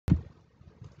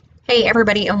Hey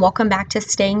everybody, and welcome back to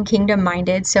Staying Kingdom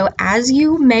Minded. So as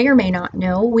you may or may not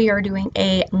know, we are doing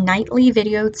a nightly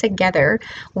video together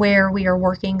where we are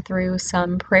working through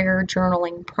some prayer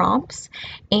journaling prompts.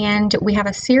 And we have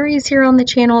a series here on the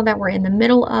channel that we're in the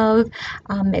middle of.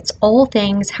 It's all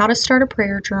things how to start a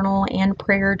prayer journal and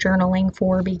prayer journaling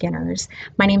for beginners.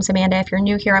 My name's Amanda. If you're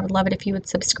new here, I would love it if you would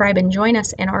subscribe and join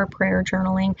us in our prayer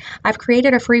journaling. I've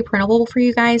created a free printable for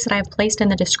you guys that I've placed in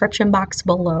the description box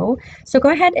below. So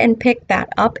go ahead and pick that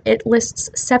up. It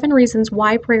lists 7 reasons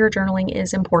why prayer journaling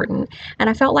is important. And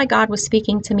I felt like God was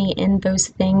speaking to me in those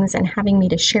things and having me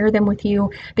to share them with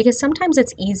you, because sometimes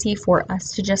it's easy for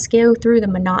us to just go through the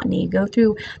monotony, go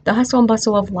through the hustle and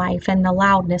bustle of life and the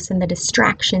loudness and the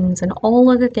distractions and all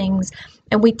of the things.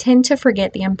 And we tend to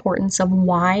forget the importance of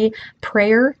why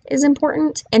prayer is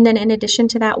important. And then in addition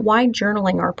to that, why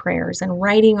journaling our prayers and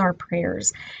writing our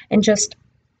prayers and just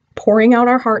pouring out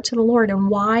our heart to the Lord, and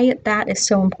why that is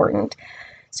so important.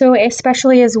 So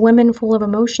especially as women full of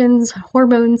emotions,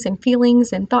 hormones, and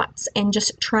feelings and thoughts, and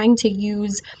just trying to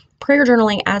use prayer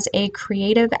journaling as a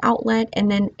creative outlet and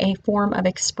then a form of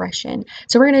expression.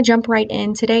 So we're going to jump right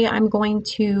in. Today I'm going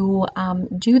to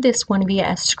do this one via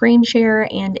a screen share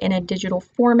and in a digital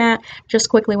format. Just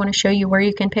quickly want to show you where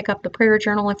you can pick up the prayer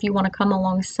journal if you want to come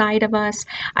alongside of us.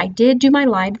 I did do my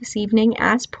live this evening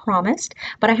as promised,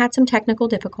 but I had some technical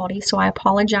difficulties, so I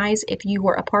apologize if you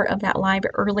were a part of that live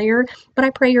earlier, but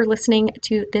I pray you're listening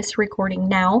to this recording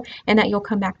now and that you'll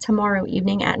come back tomorrow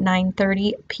evening at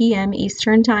 9:30 p.m.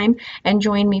 Eastern Time and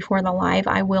join me for the live.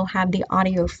 I will have the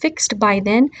audio fixed by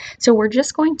then. So we're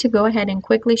just going to go ahead and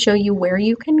quickly show you where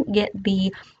you can get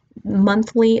the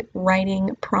monthly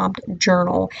writing prompt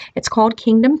journal. It's called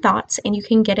Kingdom Thoughts, and you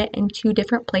can get it in 2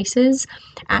 different places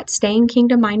at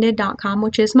stayingkingdomminded.com,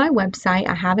 which is my website.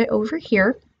 I have it over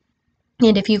here.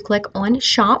 And if you click on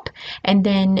shop and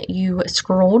then you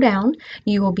scroll down,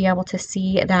 you will be able to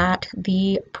see that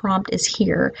the prompt is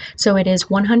here. So it is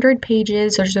 100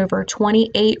 pages. There's over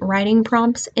 28 writing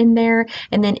prompts in there.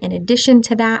 And then in addition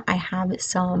to that, I have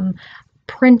some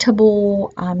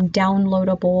printable,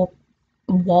 downloadable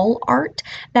wall art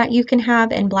that you can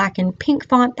have in black and pink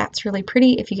font. That's really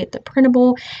pretty if you get the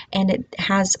printable, and it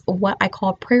has what I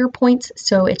call prayer points.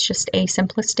 So it's just a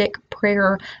simplistic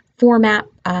prayer format,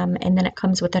 and then it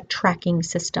comes with a tracking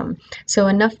system. So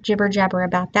enough jibber jabber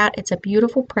about that. It's a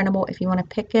beautiful printable if you want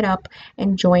to pick it up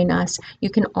and join us. You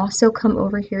can also come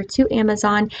over here to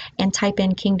Amazon and type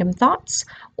in Kingdom Thoughts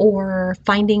or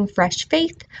Finding Fresh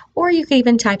Faith, or you can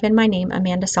even type in my name,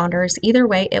 Amanda Saunders. Either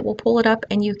way, it will pull it up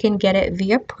and you can get it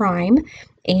via Prime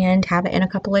and have it in a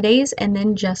couple of days and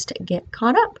then just get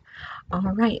caught up.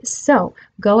 All right, so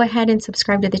go ahead and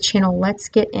subscribe to the channel. Let's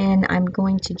get in. I'm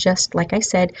going to just, like I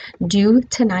said, do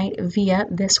tonight via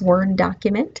this Word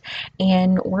document,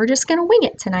 and we're just going to wing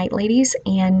it tonight, ladies,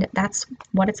 and that's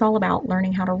what it's all about,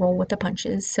 learning how to roll with the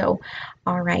punches. So,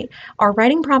 all right, our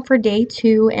writing prompt for day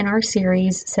 2 in our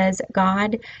series says,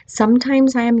 God,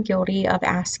 sometimes I am guilty of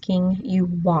asking you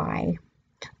why.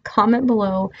 Comment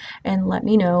below and let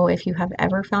me know if you have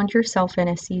ever found yourself in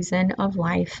a season of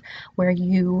life where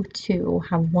you too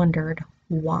have wondered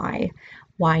why.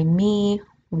 Why me?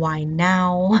 Why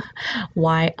now?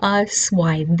 Why us?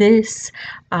 Why this?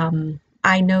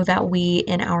 I know that we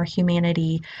in our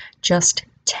humanity just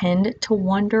tend to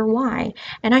wonder why.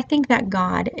 And I think that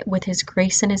God, with his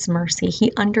grace and his mercy,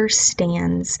 he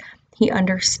understands. He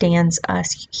understands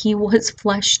us. He was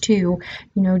flesh too.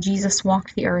 You know, Jesus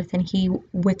walked the earth and he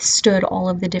withstood all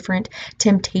of the different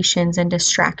temptations and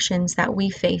distractions that we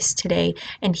face today.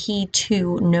 And he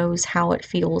too knows how it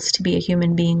feels to be a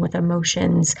human being with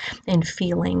emotions and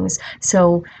feelings.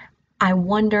 So I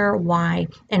wonder why.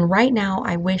 And right now,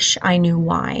 I wish I knew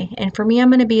why. And for me, I'm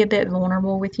going to be a bit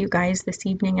vulnerable with you guys this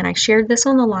evening. And I shared this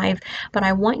on the live, but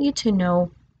I want you to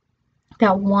know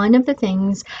that one of the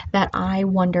things that I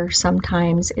wonder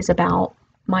sometimes is about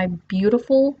my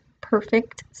beautiful,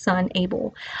 perfect son,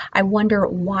 Abel. I wonder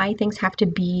why things have to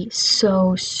be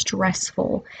so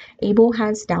stressful. Abel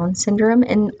has Down syndrome,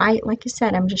 and like I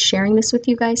said, I'm just sharing this with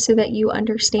you guys so that you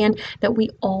understand that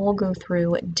we all go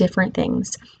through different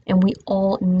things, and we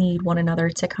all need one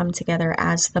another to come together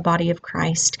as the body of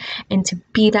Christ and to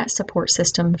be that support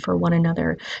system for one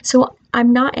another. So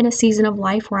I'm not in a season of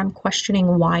life where I'm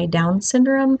questioning why Down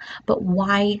syndrome, but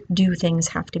why do things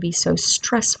have to be so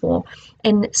stressful?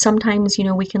 And sometimes, you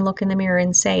know, we can look in the mirror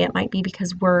and say it might be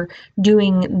because we're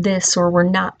doing this or we're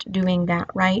not doing that,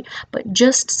 right? But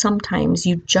just sometimes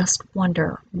you just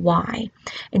wonder why.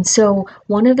 And so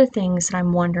one of the things that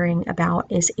I'm wondering about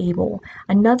is Abel.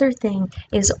 Another thing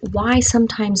is, why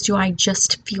sometimes do I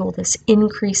just feel this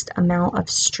increased amount of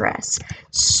stress?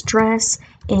 Stress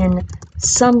in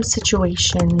some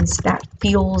situations that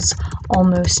feels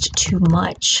almost too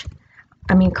much.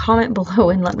 I mean, comment below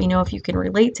and let me know if you can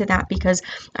relate to that, because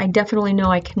I definitely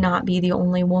know I cannot be the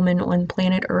only woman on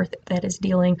planet Earth that is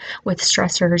dealing with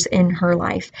stressors in her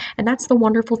life. And that's the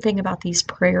wonderful thing about these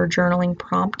prayer journaling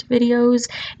prompt videos.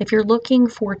 If you're looking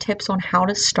for tips on how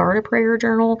to start a prayer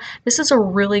journal, this is a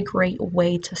really great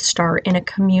way to start in a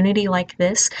community like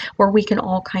this, where we can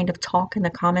all kind of talk in the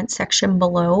comment section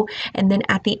below. And then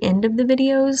at the end of the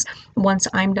videos, once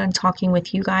I'm done talking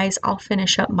with you guys, I'll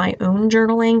finish up my own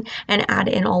journaling and add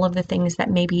in all of the things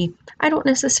that maybe I don't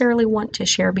necessarily want to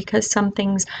share, because some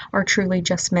things are truly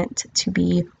just meant to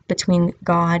be between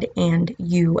God and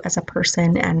you as a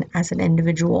person and as an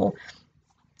individual.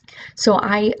 So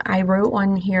I wrote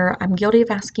on here, I'm guilty of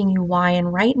asking you why,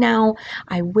 and right now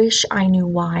I wish I knew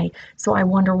why. So I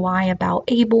wonder why about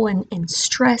Abel and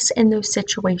stress in those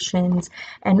situations.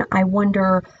 And I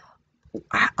wonder,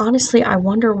 honestly, I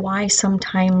wonder why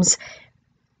sometimes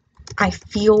I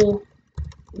feel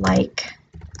like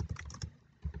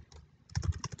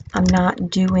I'm not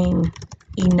doing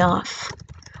enough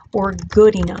or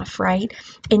good enough, right?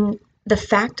 And the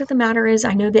fact of the matter is,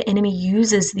 I know the enemy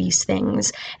uses these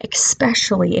things,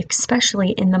 especially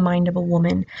in the mind of a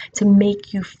woman, to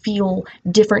make you feel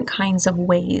different kinds of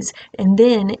ways. And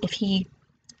then if he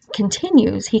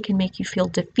continues, he can make you feel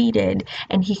defeated,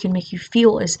 and he can make you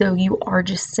feel as though you are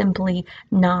just simply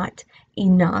not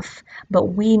enough. But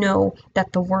we know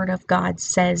that the Word of God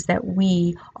says that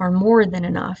we are more than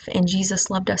enough, and Jesus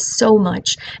loved us so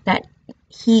much that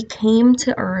he came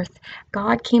to earth.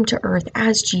 God came to earth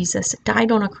as Jesus,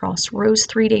 died on a cross, rose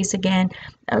 3 days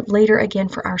later again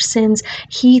for our sins.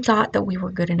 He thought that we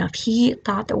were good enough. He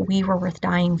thought that we were worth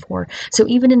dying for. So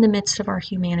even in the midst of our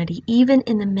humanity, even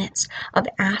in the midst of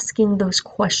asking those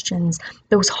questions,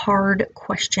 those hard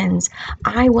questions,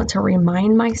 I want to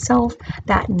remind myself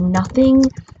that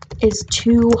nothing is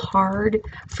too hard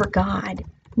for God.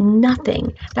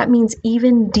 Nothing. That means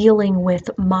even dealing with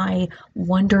my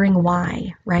wondering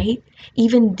why, right?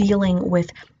 Even dealing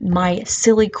with my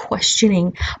silly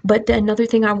questioning. But another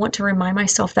thing I want to remind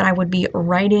myself that I would be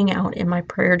writing out in my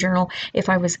prayer journal, if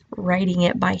I was writing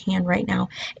it by hand right now,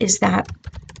 is that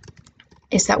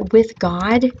with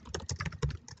God,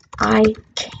 I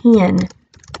can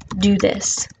do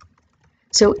this.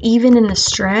 So even in the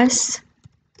stress,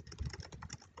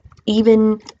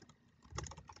 even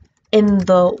in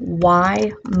the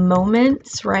why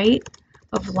moments, right,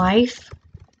 of life,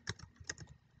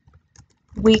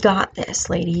 we got this,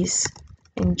 ladies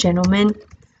and gentlemen.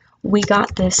 We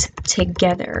got this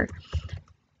together.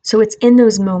 So it's in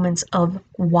those moments of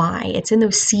why, it's in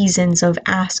those seasons of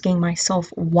asking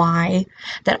myself why,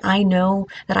 that I know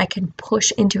that I can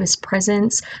push into his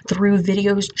presence through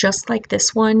videos just like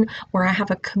this one, where I have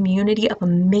a community of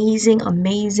amazing,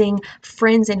 amazing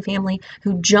friends and family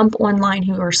who jump online,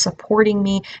 who are supporting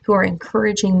me, who are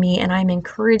encouraging me, and I'm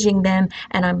encouraging them,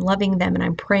 and I'm loving them, and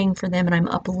I'm praying for them, and I'm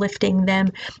uplifting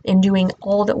them, and doing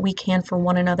all that we can for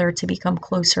one another to become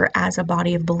closer as a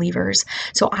body of believers.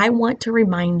 So I want to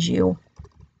remind you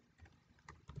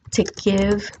to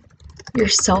give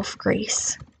yourself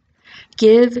grace.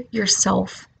 Give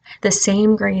yourself the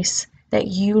same grace that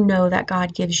you know that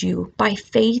God gives you. By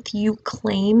faith, you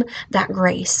claim that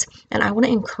grace. And I want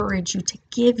to encourage you to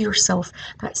give yourself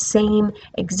that same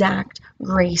exact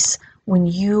grace when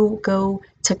you go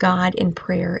to God in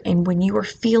prayer, and when you are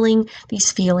feeling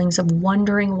these feelings of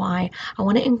wondering why. I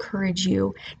want to encourage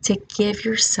you to give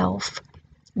yourself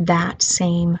that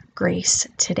same grace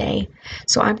today.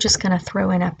 So I'm just going to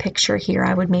throw in a picture here.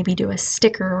 I would maybe do a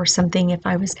sticker or something if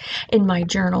I was in my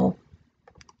journal.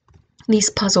 These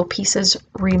puzzle pieces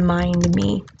remind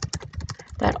me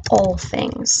that all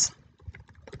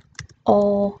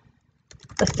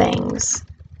the things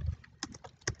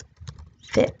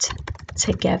fit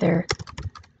together,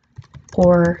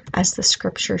 or as the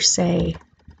scriptures say,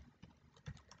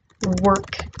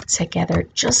 work together,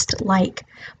 just like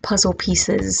puzzle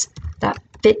pieces that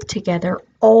fit together.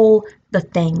 All the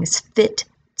things fit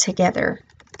together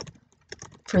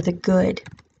for the good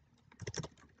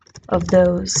of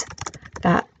those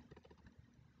that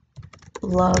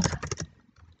love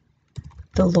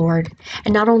the Lord.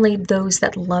 And not only those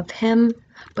that love him,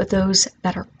 but those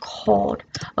that are called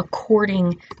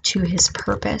according to his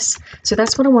purpose. So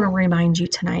that's what I want to remind you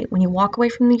tonight. When you walk away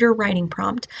from your writing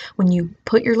prompt, when you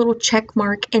put your little check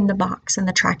mark in the box in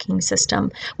the tracking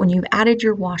system, when you've added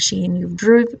your washi and you've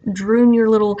drawn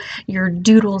your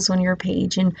doodles on your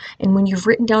page, and when you've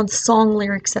written down song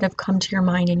lyrics that have come to your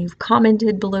mind and you've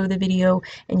commented below the video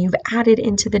and you've added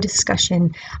into the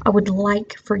discussion, I would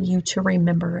like for you to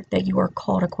remember that you are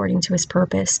called according to his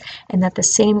purpose, and that the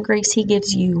same grace he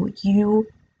gives you, you,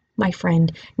 my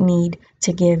friend, need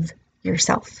to give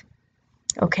yourself.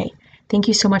 Okay, thank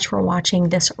you so much for watching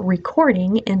this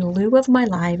recording in lieu of my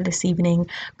live this evening.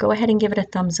 Go ahead and give it a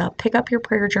thumbs up. Pick up your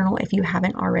prayer journal if you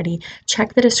haven't already.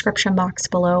 Check the description box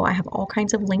below. I have all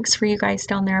kinds of links for you guys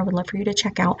down there I would love for you to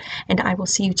check out. And I will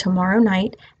see you tomorrow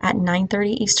night at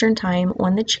 9:30 Eastern Time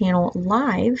on the channel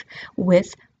live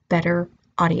with better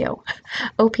audio.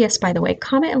 Oh, P.S. by the way,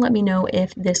 comment and let me know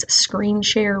if this screen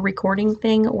share recording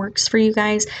thing works for you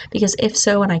guys, because if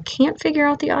so, and I can't figure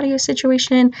out the audio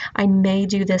situation, I may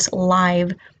do this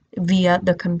live via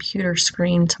the computer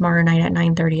screen tomorrow night at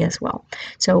 9:30 as well.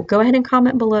 So go ahead and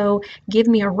comment below, give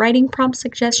me a writing prompt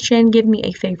suggestion, give me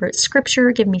a favorite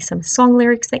scripture, give me some song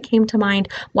lyrics that came to mind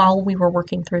while we were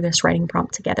working through this writing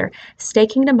prompt together. Stay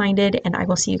kingdom minded, and I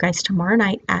will see you guys tomorrow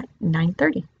night at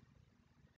 9:30.